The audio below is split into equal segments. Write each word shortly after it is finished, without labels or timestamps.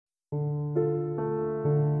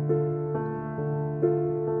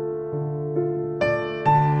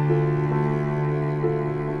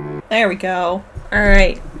There we go.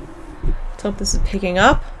 Alright. Let's hope this is picking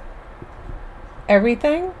up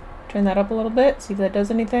everything. Turn that up a little bit. See if that does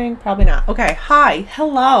anything. Probably not. Okay. Hi.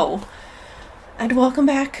 Hello. And welcome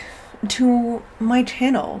back to my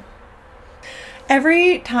channel.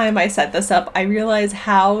 Every time I set this up, I realize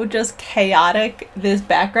how just chaotic this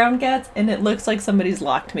background gets, and it looks like somebody's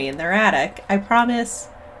locked me in their attic. I promise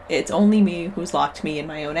it's only me who's locked me in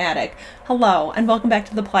my own attic. Hello, and welcome back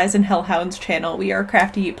to the Plies and Hellhounds channel. We are a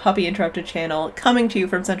crafty, puppy interrupted channel coming to you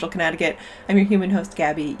from Central Connecticut. I'm your human host,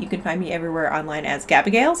 Gabby. You can find me everywhere online as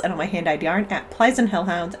Gabbigales and on my hand-dyed yarn at Plies and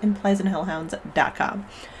Hellhounds and pliesandhellhounds.com.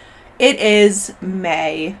 It is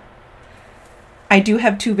May. I do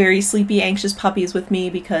have two very sleepy, anxious puppies with me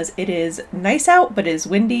because it is nice out, but it is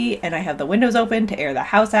windy, and I have the windows open to air the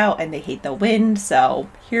house out, and they hate the wind, so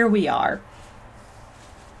here we are.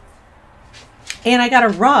 And I got a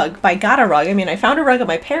rug. I found a rug at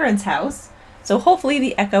my parents' house, so hopefully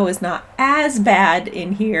the echo is not as bad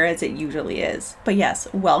in here as it usually is. But yes,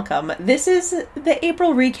 welcome. This is the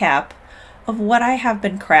April recap of what I have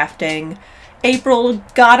been crafting. April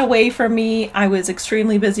got away from me. I was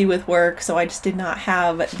extremely busy with work, so I just did not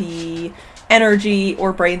have the energy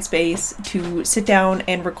or brain space to sit down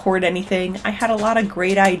and record anything. I had a lot of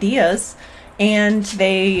great ideas, and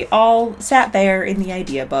they all sat there in the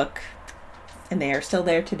idea book. And they are still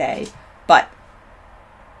there today. But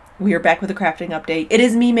we are back with a crafting update. It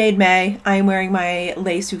is Me Made May. I am wearing my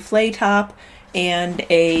Le Souffle top and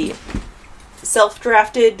a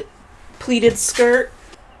self-drafted pleated skirt.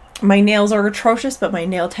 My nails are atrocious, but my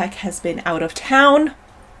nail tech has been out of town.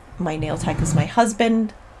 My nail tech is my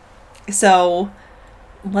husband. So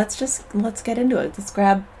let's get into it. Let's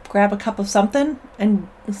grab a cup of something and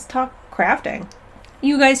let's talk crafting.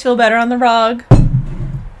 You guys feel better on the rug?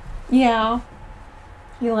 Yeah.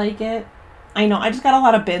 You like it? I know, I just got a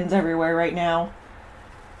lot of bins everywhere right now.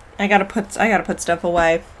 I gotta put stuff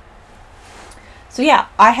away. So yeah,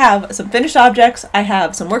 I have some finished objects, I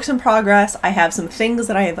have some works in progress, I have some things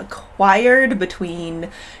that I have acquired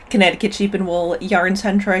between Connecticut Sheep and Wool, Yarn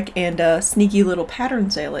Centric, and a sneaky little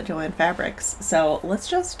pattern sale at Joann Fabrics. So let's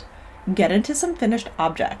just get into some finished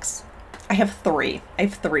objects. I have three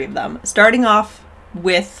of them. Starting off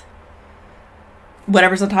with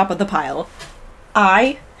whatever's on top of the pile.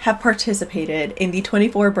 I have participated in the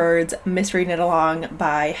 24 Birds Mystery Knit Along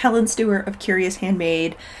by Helen Stewart of Curious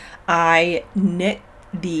Handmade. I knit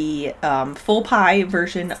the full pie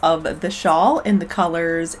version of the shawl in the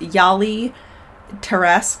colors Yali,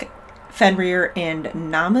 Taresk, Fenrir, and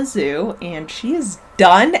Namazu, and she is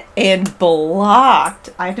done and blocked.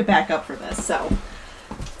 I have to back up for this, so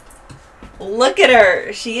look at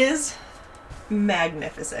her. She is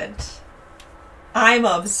magnificent. I'm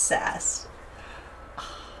obsessed.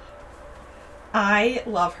 I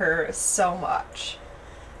love her so much.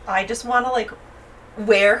 I just want to like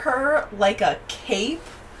wear her like a cape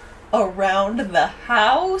around the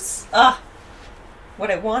house. What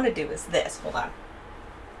I want to do is this. Hold on.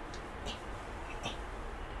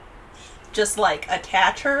 Just like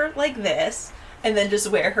attach her like this and then just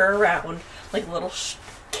wear her around like a little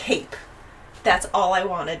cape. That's all I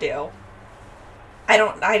want to do. I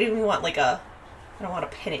don't even want like I don't want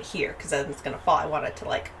to pin it here because then it's going to fall. I want it to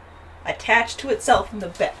like attach to itself in the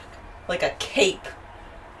back like a cape.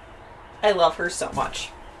 I love her so much.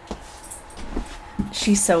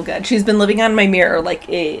 She's so good. She's been living on my mirror like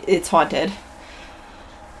it's haunted.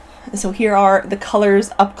 So here are the colors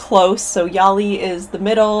up close. So Yali is the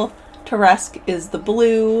middle, Taresk is the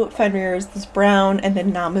blue, Fenrir is this brown, and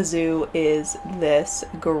then Namazu is this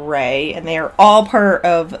gray. And they are all part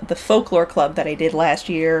of the folklore club that I did last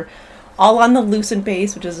year. All on the Lucent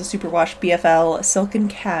base, which is a superwash BFL silken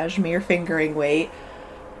cashmere fingering weight.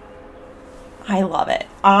 I love it.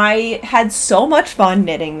 I had so much fun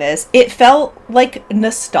knitting this. It felt like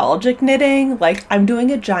nostalgic knitting. Like I'm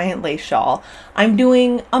doing a giant lace shawl. I'm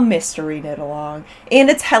doing a mystery knit along. And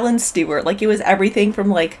it's Helen Stewart. Like it was everything from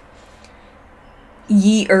like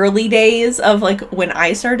ye early days of like when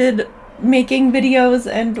I started making videos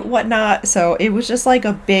and whatnot. So it was just like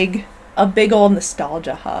a big old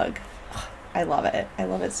nostalgia hug. I love it. I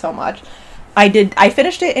love it so much. I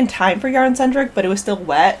finished it in time for Yarn Centric, but it was still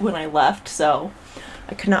wet when I left, so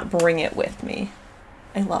I could not bring it with me.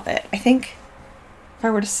 I love it. I think if I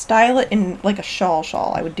were to style it in like a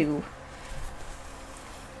shawl, I would do...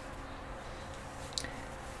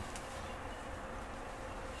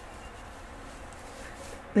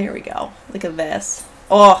 There we go. Look at this.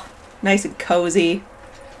 Oh, nice and cozy.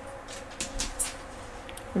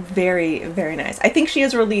 Very, very nice. I think she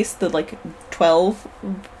has released the like 12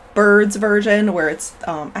 birds version where it's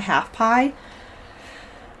a half pie.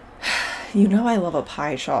 You know I love a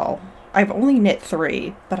pie shawl. I've only knit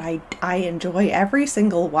 3, but I enjoy every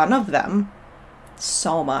single one of them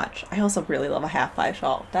so much. I also really love a half pie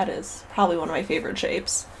shawl. That is probably one of my favorite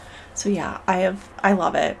shapes. So yeah, I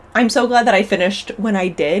love it. I'm so glad that I finished when I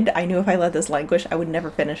did. I knew if I let this languish, I would never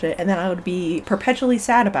finish it, and then I would be perpetually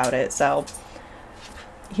sad about it. So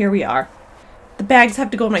here we are. The bags have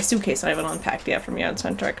to go in my suitcase. I haven't unpacked yet from Yarn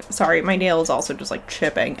Centric. Sorry, my nail is also just like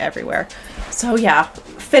chipping everywhere. So yeah,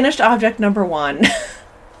 finished object number 1.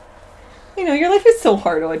 You know, your life is so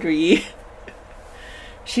hard, Audrey.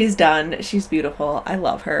 She's done. She's beautiful. I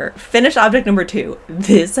love her. Finished object number 2.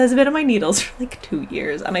 This has been on my needles for like 2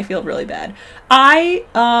 years, and I feel really bad. I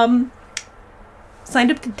signed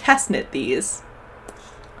up to test knit these.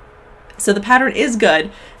 So the pattern is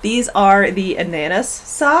good. These are the Ananas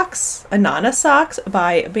socks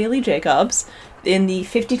by Bailey Jacobs in the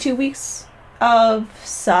 52 Weeks of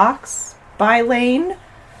Socks by Lane.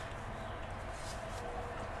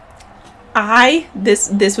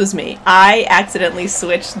 This was me. I accidentally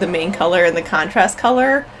switched the main color and the contrast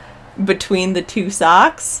color between the 2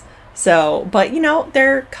 socks. So, but you know,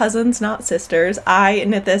 they're cousins, not sisters. I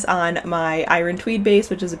knit this on my Iron Tweed base,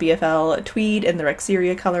 which is a BFL tweed in the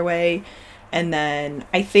Rexeria colorway. And then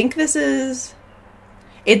I think it's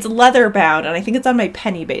leather bound, and I think it's on my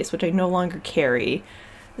Penny base, which I no longer carry.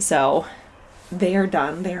 So they are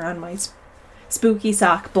done. They're on my spooky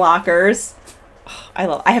sock blockers.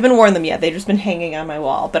 I haven't worn them yet. They've just been hanging on my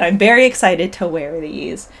wall, but I'm very excited to wear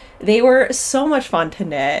these. They were so much fun to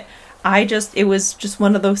knit. It was just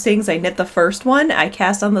one of those things. I knit the first one, I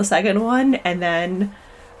cast on the second one, and then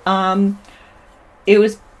it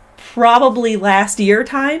was probably last year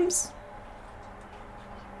times.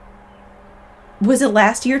 Was it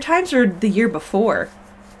last year times or the year before?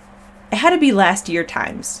 It had to be last year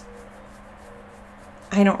times.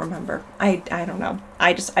 I don't remember. I don't know.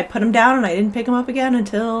 I put them down and I didn't pick them up again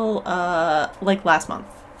until like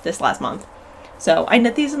this last month. So I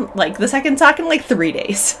knit these in like the second sock in like 3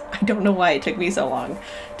 days. I don't know why it took me so long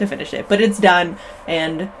to finish it, but it's done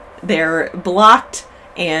and they're blocked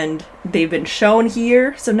and they've been shown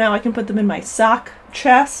here. So now I can put them in my sock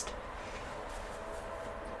chest.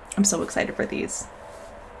 I'm so excited for these.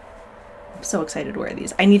 I'm so excited to wear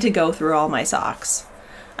these. I need to go through all my socks.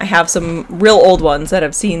 I have some real old ones that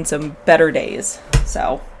have seen some better days,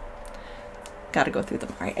 so gotta go through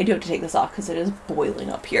them. All right, I do have to take this off because it is boiling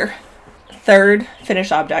up here. Third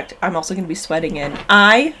finished object, I'm also going to be sweating in.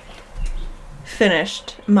 I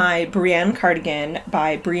finished my Brienne cardigan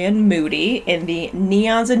by Brienne Moody in the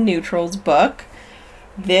Neons and Neutrals book.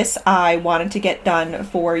 This I wanted to get done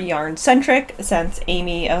for Yarn Centric since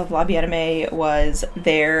Amy of La Bien-Aimée was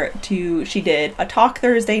there she did a talk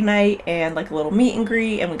Thursday night and like a little meet and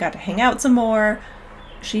greet and we got to hang out some more.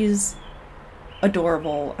 She's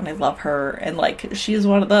adorable and I love her and like she's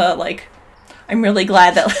one of the like, I'm really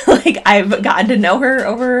glad that like I've gotten to know her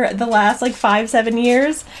over the last like 5-7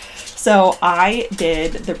 years. So I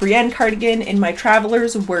did the Brienne cardigan in my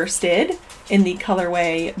Traveler's Worsted in the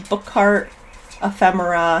colorway Book Cart,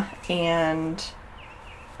 Ephemera, and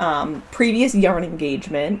Previous Yarn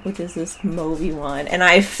Engagement, which is this mauvey one, and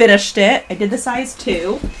I finished it. I did the size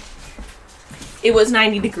 2. It was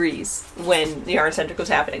 90 degrees when the Yarn Centric was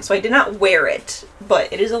happening, so I did not wear it,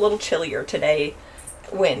 but it is a little chillier today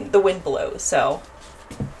when the wind blows, so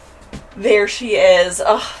there she is.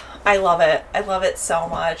 Oh, I love it. I love it so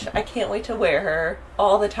much. I can't wait to wear her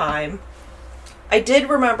all the time. I did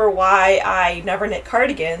remember why I never knit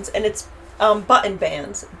cardigans, and it's button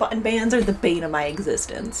bands. Button bands are the bane of my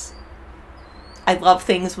existence. I love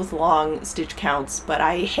things with long stitch counts, but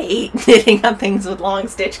I hate knitting on things with long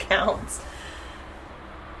stitch counts.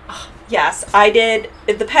 Yes, I did.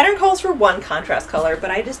 The pattern calls for 1 contrast color,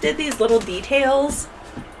 but I just did these little details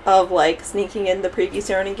of like sneaking in the previous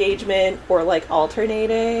yarn engagement or like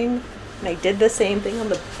alternating. And I did the same thing on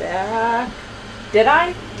the back. Did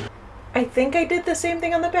I? I think I did the same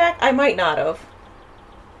thing on the back. I might not have.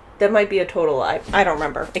 That might be a total lie. I don't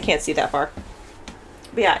remember. I can't see that far.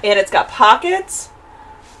 But yeah, and it's got pockets.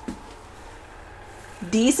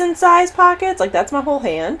 Decent sized pockets. Like that's my whole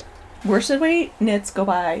hand. Worsted weight knits go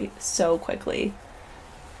by so quickly.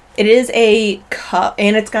 It is a cuff,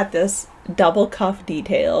 and it's got this double cuff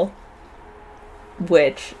detail,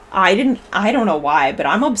 which I don't know why, but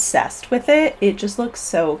I'm obsessed with it. It just looks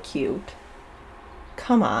so cute.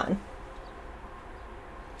 Come on.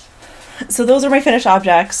 So those are my finished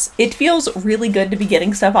objects. It feels really good to be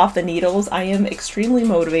getting stuff off the needles. I am extremely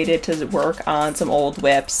motivated to work on some old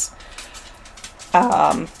whips.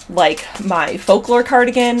 Like my folklore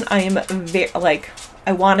cardigan, I am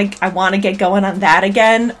I want to get going on that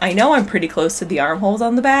again. I know I'm pretty close to the armholes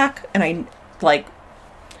on the back, and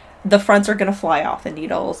the fronts are going to fly off the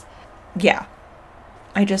needles. Yeah.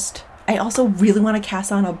 I also really want to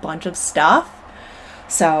cast on a bunch of stuff.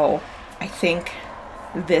 So I think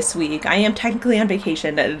this week, I am technically on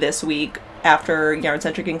vacation this week after Yarn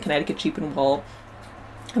Centric in Connecticut Sheep and Wool.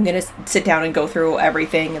 I'm going to sit down and go through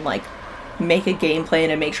everything and like make a game plan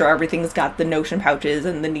and make sure everything's got the notion pouches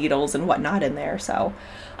and the needles and whatnot in there. So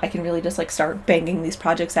I can really just like start banging these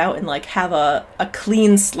projects out and like have a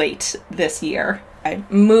clean slate this year.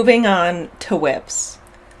 Moving on to whips.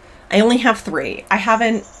 I only have 3. I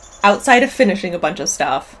haven't, outside of finishing a bunch of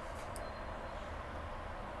stuff,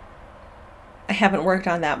 I haven't worked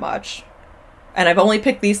on that much. And I've only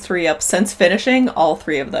picked these 3 up since finishing all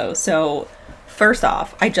 3 of those. So first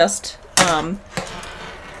off, I just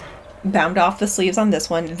bound off the sleeves on this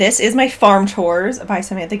one. This is my Farm Chores by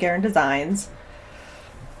Samantha Guerin Designs.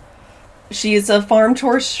 She is a Farm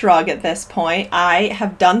Chores shrug at this point. I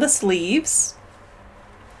have done the sleeves.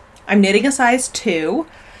 I'm knitting a size 2,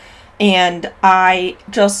 and I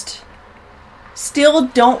just still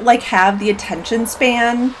don't like have the attention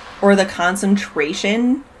span or the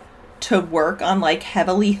concentration to work on like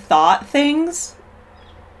heavily thought things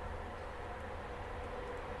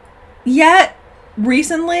yet.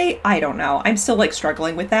 Recently, I don't know. I'm still like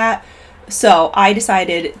struggling with that. So I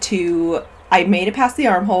decided I made it past the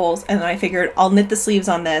armholes, and then I figured I'll knit the sleeves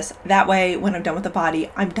on this. That way, when I'm done with the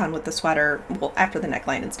body, I'm done with the sweater, well, after the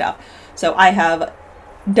neckline and stuff. So I have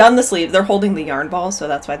done the sleeves. They're holding the yarn balls, so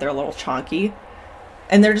that's why they're a little chonky.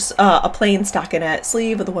 And they're just a plain stockinette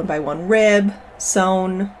sleeve with a 1x1 rib,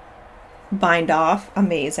 sewn, bind off,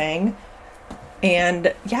 amazing.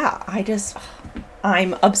 And yeah,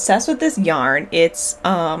 I'm obsessed with this yarn. It's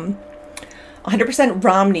 100%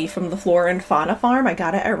 Romney from the Flora and Fauna Farm. I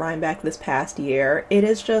got it at Rhinebeck this past year. It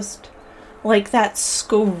is just like that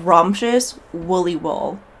scrumptious woolly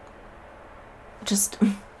wool. Just,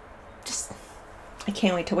 I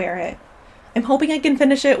can't wait to wear it. I'm hoping I can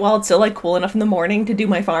finish it while it's still like cool enough in the morning to do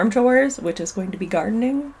my farm chores, which is going to be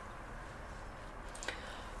gardening.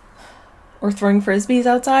 Or throwing frisbees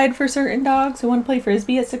outside for certain dogs who want to play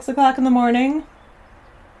frisbee at 6 o'clock in the morning.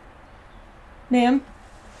 Nam?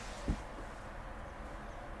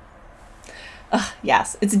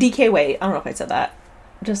 Yes, it's DK weight. I don't know if I said that.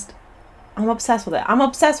 Just, I'm obsessed with it. I'm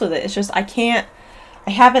obsessed with it. It's just, I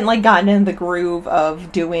haven't like gotten in the groove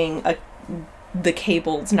of doing the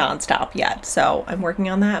cables nonstop yet. So I'm working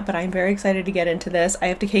on that, but I'm very excited to get into this. I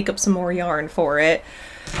have to cake up some more yarn for it.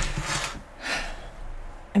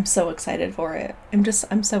 I'm so excited for it.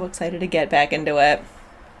 I'm so excited to get back into it.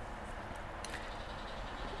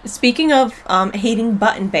 Speaking of hating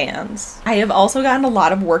button bands, I have also gotten a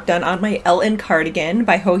lot of work done on my Elton cardigan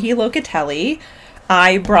by Joji Locatelli.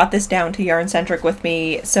 I brought this down to Yarn Centric with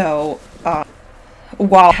me, so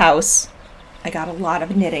while house, I got a lot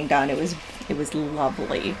of knitting done. It was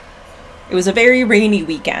lovely. It was a very rainy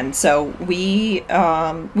weekend, so we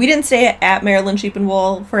didn't stay at Maryland Sheep and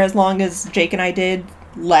Wool for as long as Jake and I did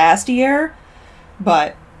last year,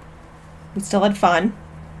 but we still had fun.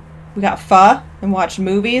 We got pho and watched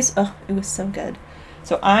movies. Oh, it was so good.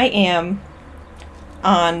 So I am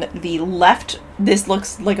on the left. This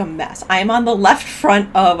looks like a mess. I am on the left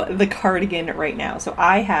front of the cardigan right now. So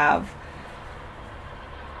I have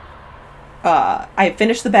I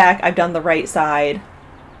finished the back. I've done the right side.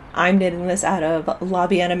 I'm knitting this out of La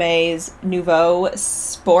Bien-Aimé's Nouveau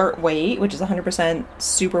Sport Weight, which is 100%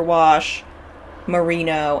 superwash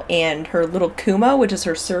merino, and her little Kuma, which is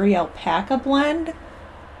her Surrey alpaca blend.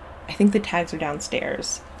 I think the tags are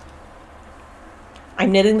downstairs.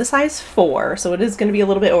 I'm knitting the size 4, so it is going to be a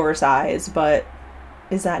little bit oversized, but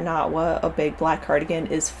is that not what a big black cardigan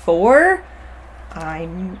is for?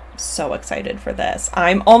 I'm so excited for this.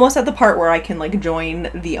 I'm almost at the part where I can like join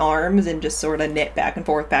the arms and just sort of knit back and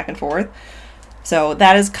forth, back and forth. So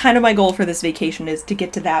that is kind of my goal for this vacation, is to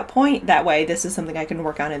get to that point. That way this is something I can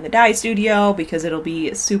work on in the dye studio, because it'll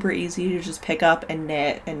be super easy to just pick up and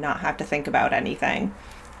knit and not have to think about anything.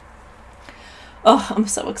 Oh, I'm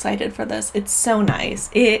so excited for this. It's so nice.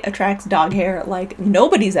 It attracts dog hair like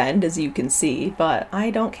nobody's end, as you can see, but I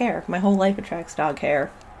don't care. My whole life attracts dog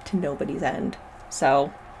hair to nobody's end.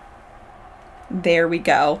 So there we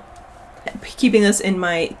go. Keeping this in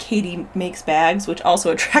my Katie Makes bags, which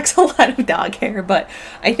also attracts a lot of dog hair, but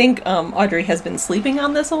I think Audrey has been sleeping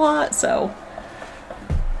on this a lot, so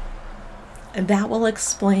that will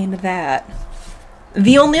explain that.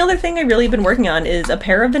 The only other thing I really have been working on is a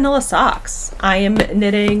pair of vanilla socks. I am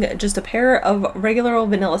knitting just a pair of regular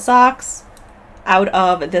old vanilla socks out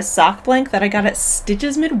of this sock blank that I got at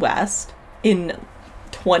Stitches Midwest in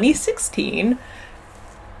 2016.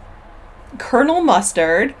 Colonel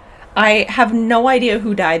Mustard. I have no idea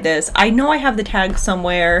who dyed this. I know I have the tag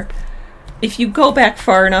somewhere. If you go back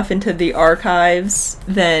far enough into the archives,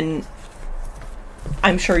 then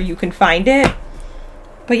I'm sure you can find it.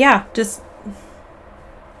 But yeah, just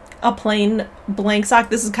a plain blank sock.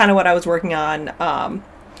 This is kind of what I was working on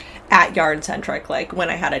at Yarn Centric, like when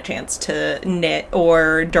I had a chance to knit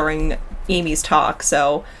or during Amy's talk.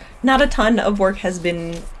 So not a ton of work has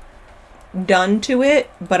been done to it,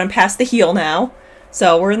 but I'm past the heel now.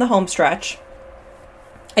 So we're in the home stretch.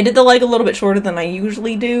 I did the leg a little bit shorter than I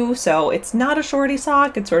usually do, so it's not a shorty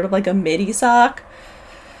sock. It's sort of like a midi sock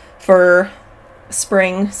for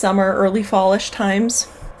spring, summer, early fallish times.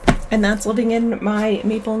 And that's living in my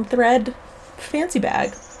maple and thread fancy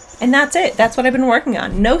bag. And that's it. That's what I've been working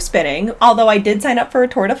on. No spinning, although I did sign up for a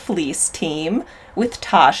Tour de Fleece team with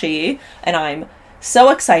Tashi, and I'm so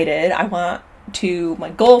excited. My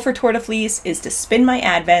goal for Tour de Fleece is to spin my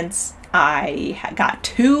advents. I got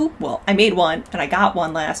two, well, I made one, and I got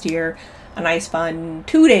one last year, and I spun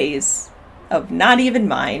 2 days of not even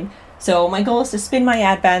mine. So my goal is to spin my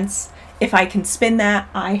advents. If I can spin that,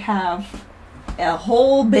 I have a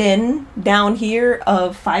whole bin down here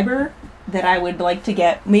of fiber that I would like to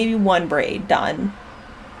get maybe one braid done.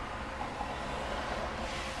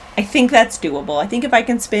 I think that's doable. I think if I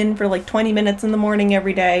can spin for like 20 minutes in the morning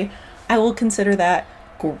every day, I will consider that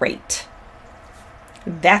great.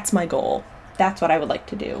 That's my goal. That's what I would like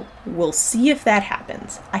to do. We'll see if that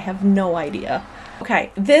happens. I have no idea.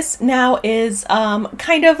 Okay, this now is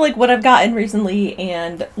kind of like what I've gotten recently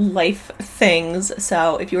and life things.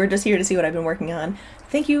 So if you were just here to see what I've been working on,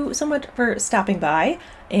 thank you so much for stopping by.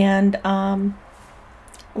 And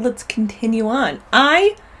let's continue on.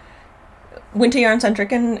 I went to Yarn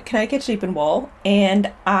Centric in Connecticut Sheep and Wool,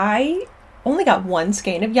 and I only got one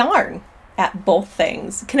skein of yarn at both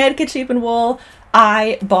things. Connecticut Sheep and Wool,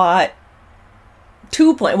 I bought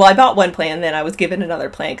I bought one plant, then I was given another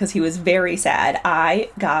plant because he was very sad. I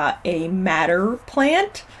got a madder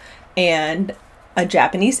plant and a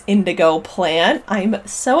Japanese indigo plant. I'm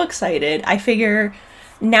so excited. I figure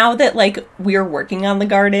now that like we're working on the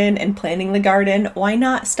garden and planning the garden, why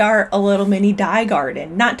not start a little mini dye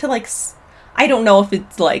garden? Not to like, I don't know if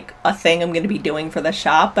it's like a thing I'm going to be doing for the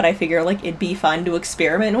shop, but I figure like it'd be fun to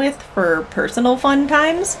experiment with for personal fun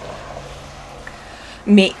times.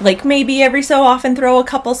 Maybe every so often throw a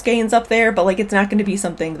couple skeins up there, but like it's not going to be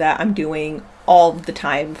something that I'm doing all the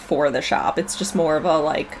time for the shop. It's just more of a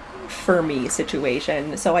like for me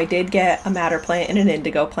situation. So I did get a madder plant and an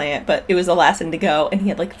indigo plant, but it was the last indigo and he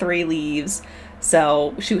had like 3 leaves.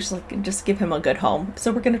 So she was like, just give him a good home.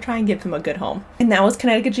 So we're going to try and give him a good home. And that was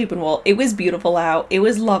Connecticut Sheep and Wool. It was beautiful out. It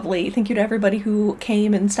was lovely. Thank you to everybody who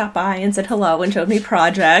came and stopped by and said hello and showed me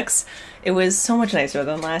projects. It was so much nicer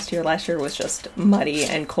than last year. Last year was just muddy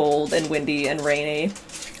and cold and windy and rainy.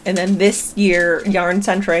 And then this year, Yarn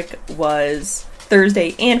Centric was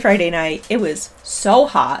Thursday and Friday night. It was so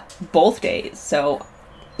hot both days. So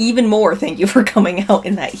even more thank you for coming out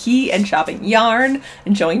in that heat and shopping yarn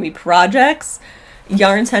and showing me projects.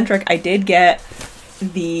 Yarn Centric, I did get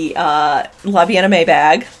the La Vienna May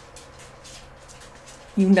bag.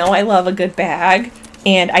 You know I love a good bag.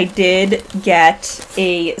 And I did get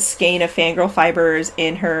a skein of Fangirl fibers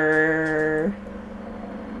in her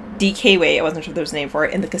DK weight. I wasn't sure there was a name for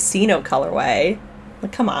it. In the casino colorway.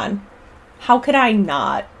 Like, come on. How could I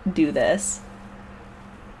not do this?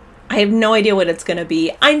 I have no idea what it's going to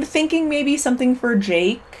be. I'm thinking maybe something for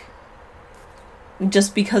Jake.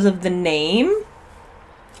 Just because of the name.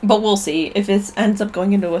 But we'll see. If it ends up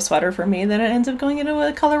going into a sweater for me, then it ends up going into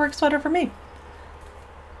a colorwork sweater for me.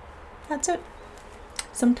 That's it.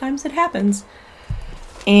 Sometimes it happens.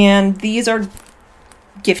 And these are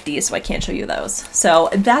gifties, so I can't show you those. So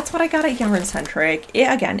that's what I got at Yarn Centric.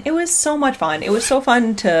 Again, it was so much fun. It was so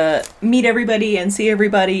fun to meet everybody and see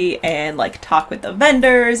everybody and like talk with the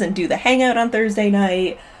vendors and do the hangout on Thursday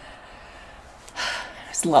night. It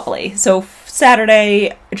was lovely. So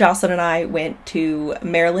Saturday, Jocelyn and I went to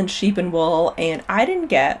Maryland Sheep and Wool, and I didn't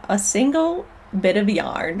get a single bit of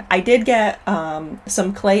yarn. I did get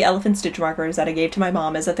some clay elephant stitch markers that I gave to my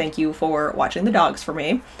mom as a thank you for watching the dogs for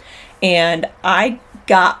me. And I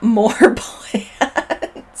got more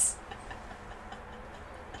plants.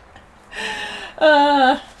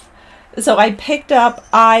 So I picked up,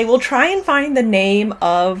 I will try and find the name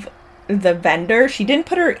of the vendor. She didn't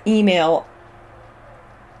put her email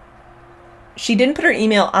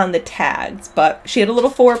on the tags, but she had a little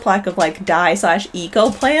 4-pack of like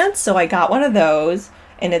dye/eco plants. So I got one of those,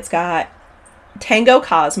 and it's got Tango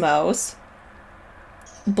Cosmos,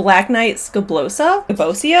 Black Knight Gabosia,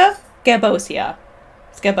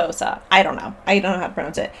 Scabosa. I don't know. I don't know how to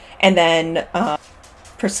pronounce it. And then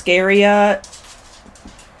Proscaria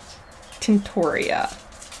tintoria.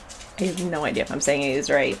 I have no idea if I'm saying these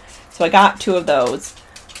right. So I got 2 of those.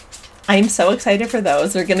 I'm so excited for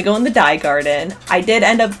those. They're going to go in the dye garden. I did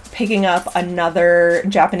end up picking up another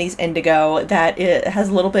Japanese indigo that it has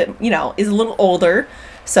a little bit, you know, is a little older.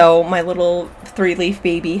 So my little 3-leaf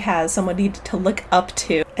baby has somebody to look up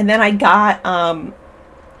to. And then I got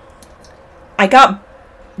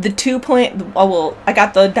the 2 plant, oh, well, I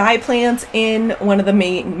got the dye plants in one of the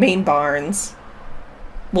main barns.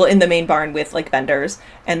 Well, in the main barn with like vendors.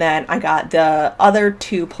 And then I got the other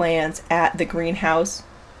 2 plants at the greenhouse.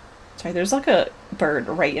 Sorry, there's like a bird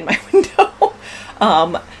right in my window.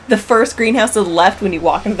 The first greenhouse to the left when you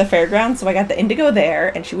walk into the fairgrounds. So I got the indigo there,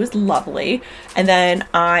 and she was lovely. And then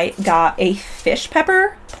I got a fish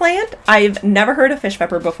pepper plant. I've never heard of fish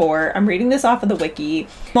pepper before. I'm reading this off of the wiki.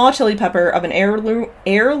 Small chili pepper of an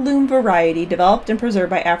heirloom variety developed and preserved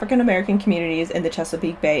by African American communities in the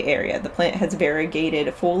Chesapeake Bay area. The plant has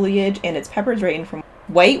variegated foliage, and its peppers range from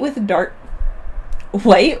white with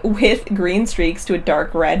green streaks to a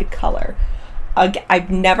dark red color. I've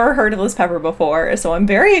never heard of this pepper before, so I'm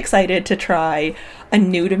very excited to try a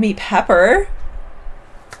new to me pepper.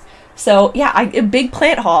 So yeah, a big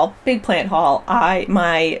plant haul.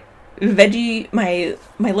 My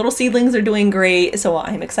little seedlings are doing great, so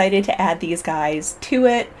I'm excited to add these guys to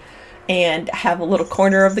it and have a little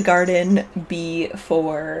corner of the garden be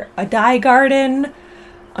for a dye garden.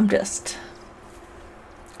 I'm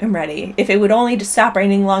ready. If it would only just stop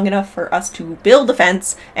raining long enough for us to build a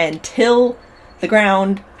fence and till the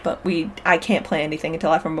ground, but I can't plan anything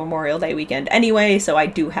until after Memorial Day weekend anyway, so I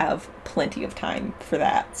do have plenty of time for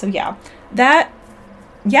that. So yeah,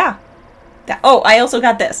 oh, I also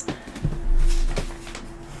got this.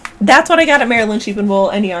 That's what I got at Maryland Sheep and Wool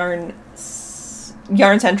and Yarn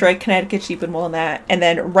Centric, Connecticut Sheep and Wool, and that. And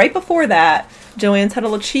then right before that, Joann's had a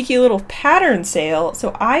little cheeky little pattern sale,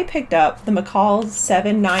 so I picked up the McCall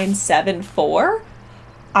 7974.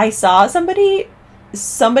 I saw somebody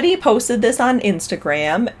posted this on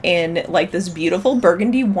Instagram in like this beautiful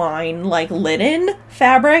burgundy wine like linen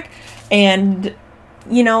fabric, and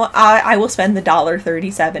you know, I will spend the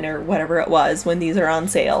 $1.37 or whatever it was when these are on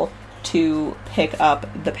sale to pick up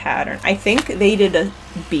the pattern. I think they did a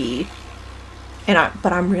B,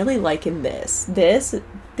 but I'm really liking this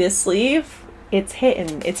sleeve. It's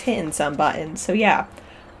hitting some buttons. So yeah,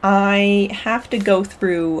 I have to go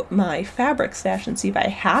through my fabric stash and see if I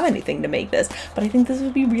have anything to make this, but I think this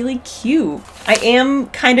would be really cute. I am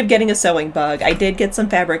kind of getting a sewing bug. I did get some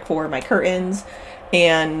fabric for my curtains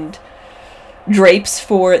and drapes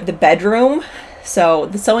for the bedroom. So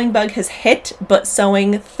the sewing bug has hit, but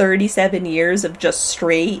sewing 37 years of just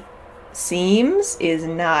straight seams is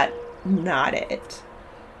not it.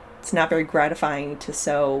 It's not very gratifying to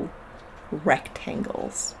sew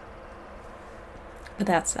rectangles. But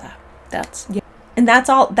that's that. Yeah. And that's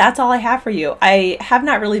all I have for you. I have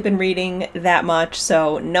not really been reading that much,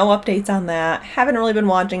 so no updates on that. Haven't really been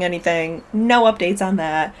watching anything. No updates on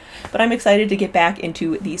that. But I'm excited to get back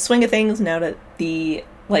into the swing of things now that the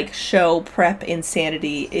show prep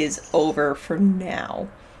insanity is over for now.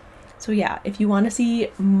 So yeah, if you want to see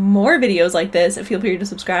more videos like this, feel free to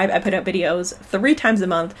subscribe. I put out videos 3 times a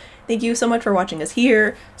month. Thank you so much for watching us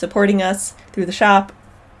here, supporting us through the shop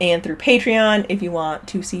and through Patreon. If you want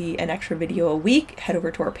to see an extra video a week, head over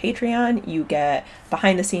to our Patreon. You get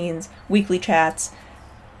behind the scenes, weekly chats,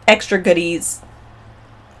 extra goodies,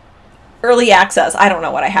 early access. I don't know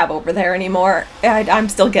what I have over there anymore. I'm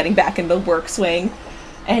still getting back into the work swing.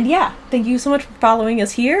 And yeah, thank you so much for following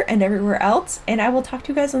us here and everywhere else, and I will talk to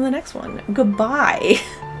you guys on the next one. Goodbye.